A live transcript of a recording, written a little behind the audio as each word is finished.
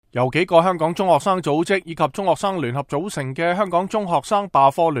由幾個香港中學生組織以及中學生聯合組成嘅香港中學生罷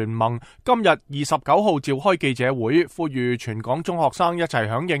課聯盟今日29號召開記者會，呼籲全港中學生一齊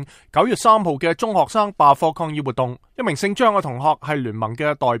響應9月3號嘅中學生罷課抗議活動。一名姓張嘅同學係聯盟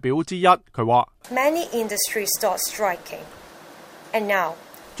嘅代表之一，佢話：Many industries start striking, and now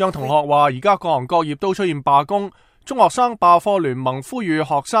張同學話：而家各行各業都出現罷工。中學生罷課聯盟呼籲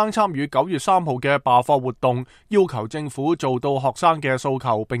學生參與9月3號嘅罷課活動，要求政府做到學生嘅訴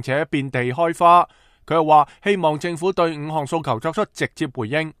求，並且遍地開花。佢又話希望政府對5項訴求作出直接回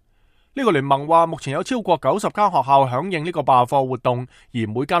應。呢個聯盟話目前有超過90間學校響應呢個罷課活動，而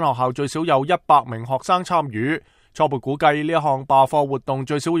每間學校最少有100名學生參與。初步估計呢一項罷課活動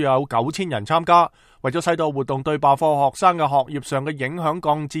最少要有9000人參加。為咗使到活動對罷課學生嘅學業上嘅影響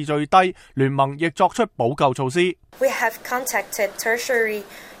降至最低，聯盟亦作出補救措施。We have contacted tertiary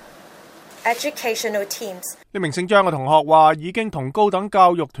educational teams. 呢名姓張嘅同學話已經同高等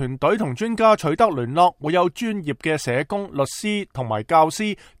教育團隊同專家取得聯絡，會有專業嘅社工、律師同埋教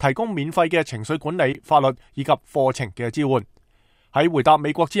師提供免費嘅情緒管理、法律以及課程嘅支援。喺回答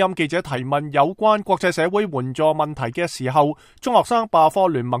美國之音記者提問有關國際社會援助問題嘅時候，中學生罷課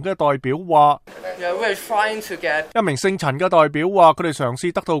聯盟嘅代表話：一名姓陳嘅代表話，佢哋嘗試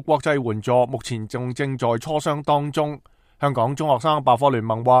得到國際援助，目前仲正在磋商當中。香港中學生罷課聯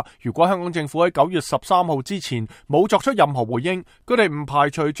盟話，如果香港政府喺9月13號之前冇作出任何回應，佢哋唔排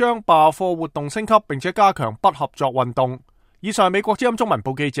除將罷課活動升級，並且加強不合作運動。以上係美國之音中文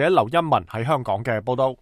部記者劉欣文喺香港嘅報道。